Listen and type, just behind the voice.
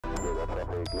She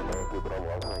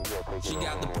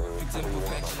got the perfect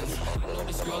imperfections. I know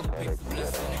this girl depicts the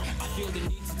blessing. I feel the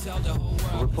need to tell the whole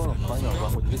world. I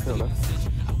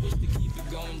wish to keep it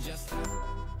going just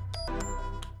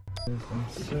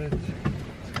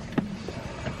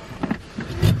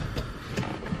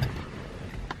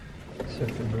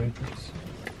Circulators,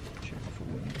 check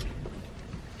fluid,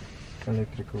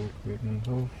 electrical equipment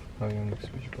off, ionic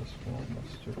switch bus form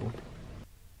master off.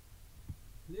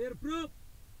 Clear proof!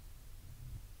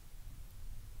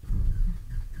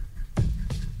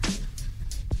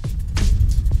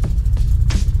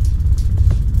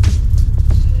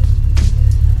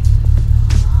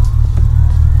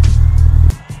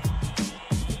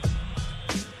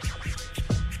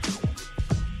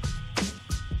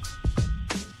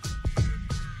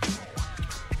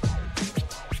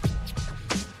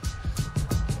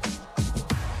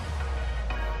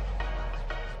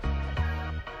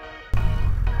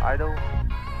 Idle.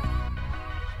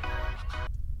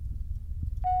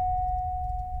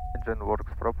 Engine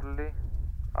works properly.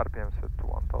 RPM set to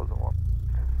 1001.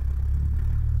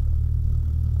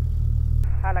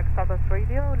 Alex Status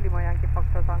Radio, Lima Yankee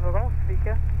Foxtrot Tango Golf,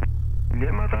 sveiki.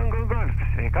 Lima Tango Golf,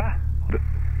 sveika.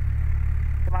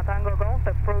 Lima Tango Golf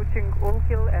approaching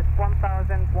Ulkil at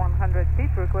 1,100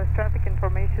 feet. Request traffic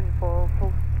information for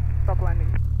full stop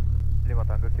landing. Lima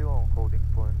Tango Kilo on holding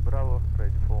point Bravo,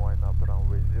 ready for line up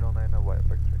runway 09 via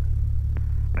backtrack.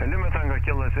 Lima Tango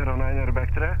Kilo 09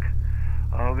 backtrack.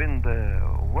 Wind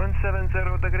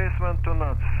 170 degrees, 12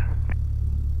 knots.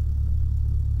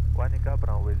 Lining up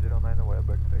runway 09 via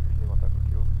backtrack, Lima Tango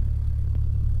Kilo.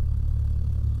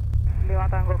 Lima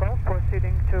Tango Golf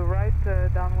proceeding to right,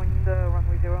 downwind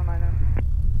runway 09.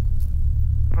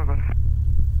 Golf.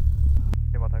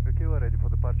 Lima Tango Kilo ready for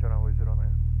departure runway 09.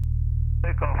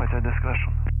 Take off at your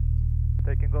discretion.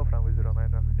 Taking off runway 09,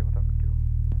 Lima Tango Kilo.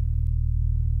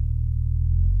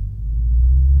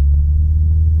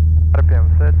 RPM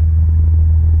set.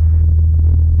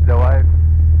 Live.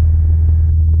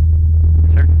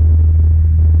 Check.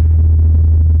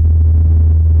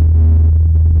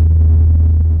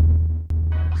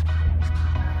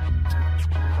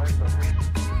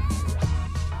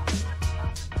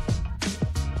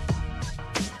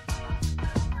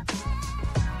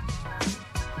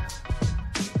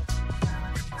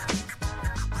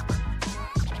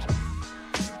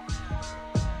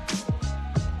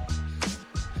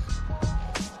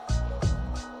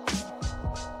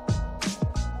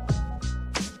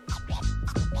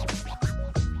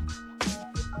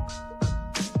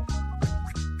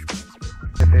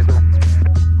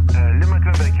 Lima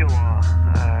Kvebek Kilo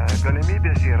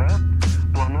galimybės yra,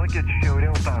 planuokit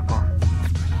šiauriau tako.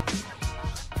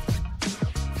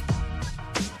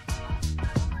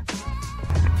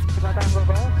 Lima Tango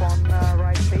Golf on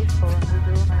right base for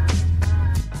runway 09.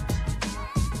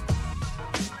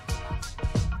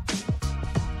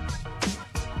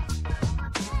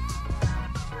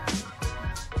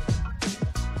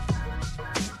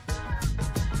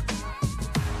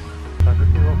 Tango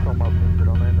Kilo from upwind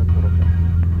 09 and to rocket.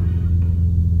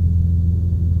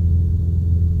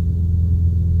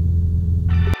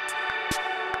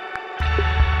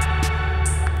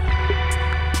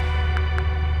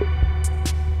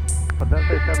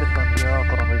 Potential establish on the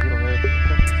for runway 08,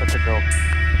 that's a go.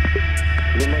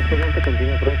 Lima Tango to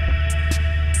continue approach.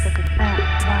 At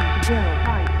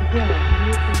 1050,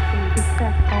 UTC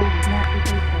set on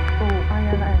navigation for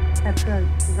ILS approach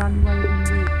runway in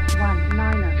reach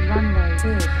 19, runway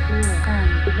clear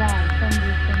and right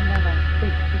transition level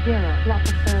 60, block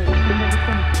of bird in the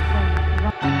vicinity when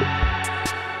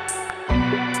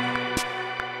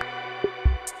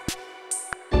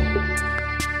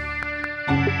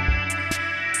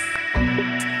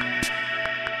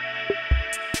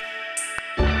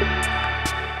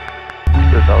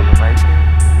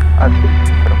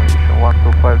Information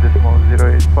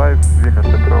 125.085, Venus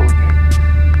approach.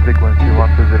 Frequency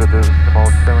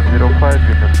 120.705,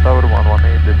 Venus Tower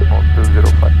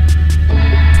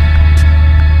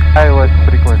 118.205. ILS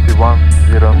frequency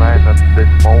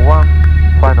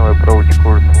 109.1, final approach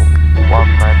course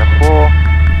 194,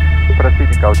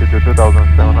 proceeding altitude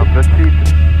 2,700 feet.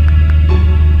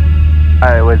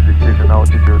 ILS decision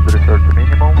altitude referred to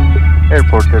minimum,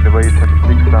 airport elevation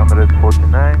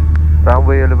 649,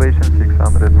 runway elevation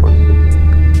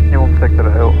 640. Minimum sector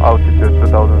altitude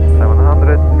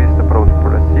 2700, missed approach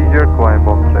procedure, climb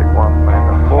on track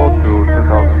 194 to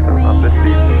 2700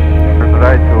 feet, turn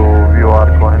right to VR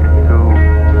climbing to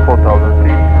 4000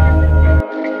 feet.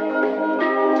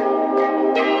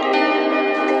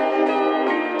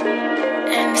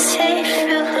 I'm safe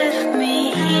with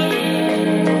me.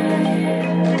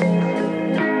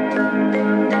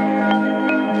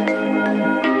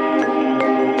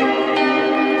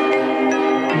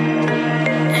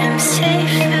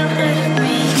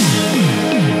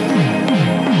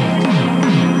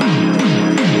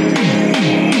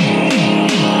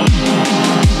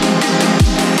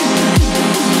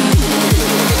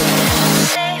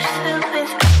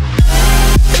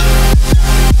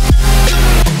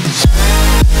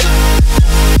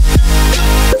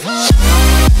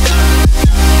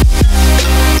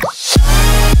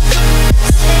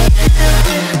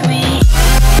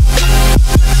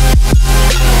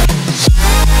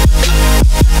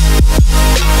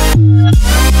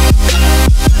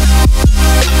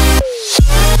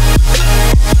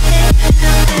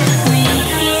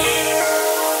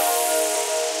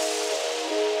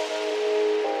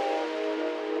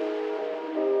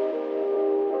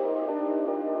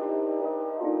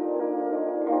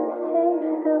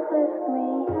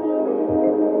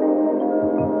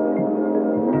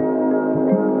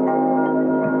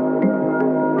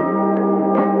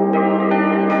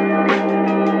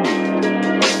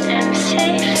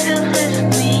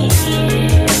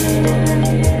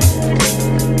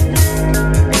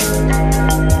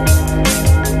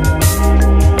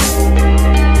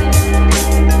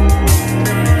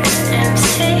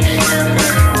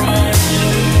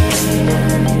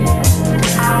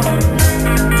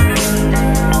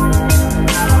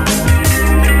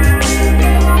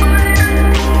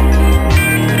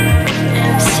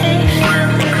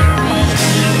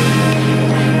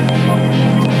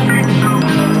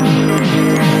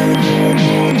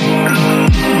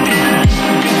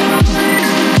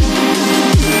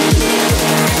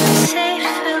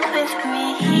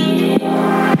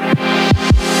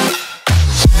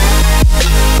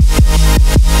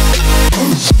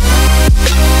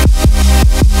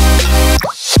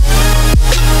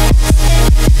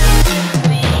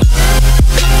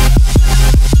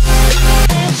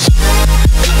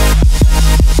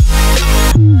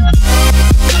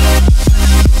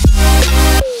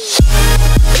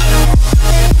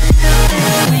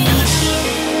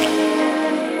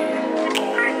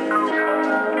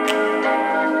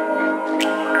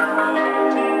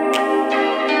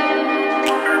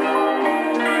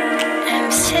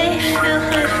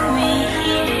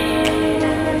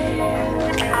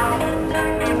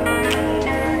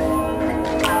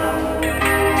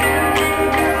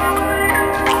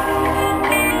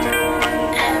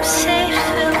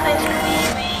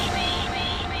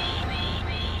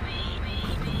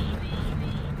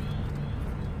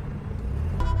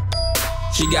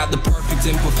 got the perfect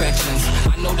imperfections.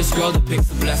 I know this girl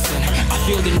depicts a blessing. I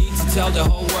feel the need to tell the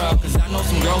whole world, cause I know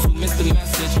some girls who miss the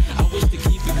message. I wish to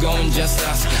keep it going just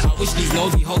us. I wish these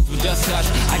nosy hoes would just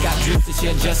hush. I got dreams to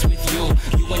share just with you.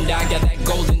 You and I got that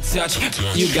golden touch.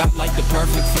 You got like the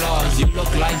perfect flaws. You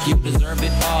look like you deserve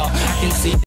it all. I can see